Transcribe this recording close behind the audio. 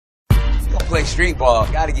play street ball,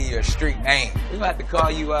 gotta give you a street name. We gonna have to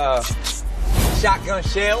call you, Shotgun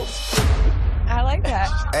Shells. I like that.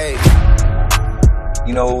 Hey.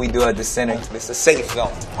 You know what we do at the center? It's a safe zone.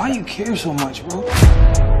 Why you care so much, bro?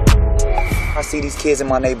 I see these kids in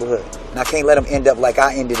my neighborhood, and I can't let them end up like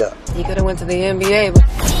I ended up. You could have went to the NBA, but...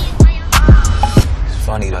 It's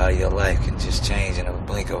funny how your life can just change in a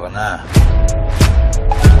blink of an eye.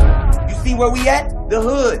 You see where we at? The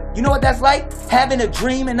hood. You know what that's like? Having a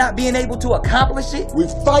dream and not being able to accomplish it? We're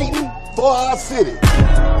fighting for our city.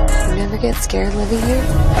 You never get scared living here?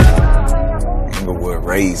 Inglewood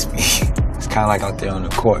raised me. It's kind of like out there on the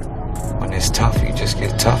court. When it's tough, you just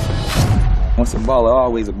get tougher. Once a baller,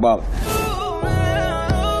 always a baller.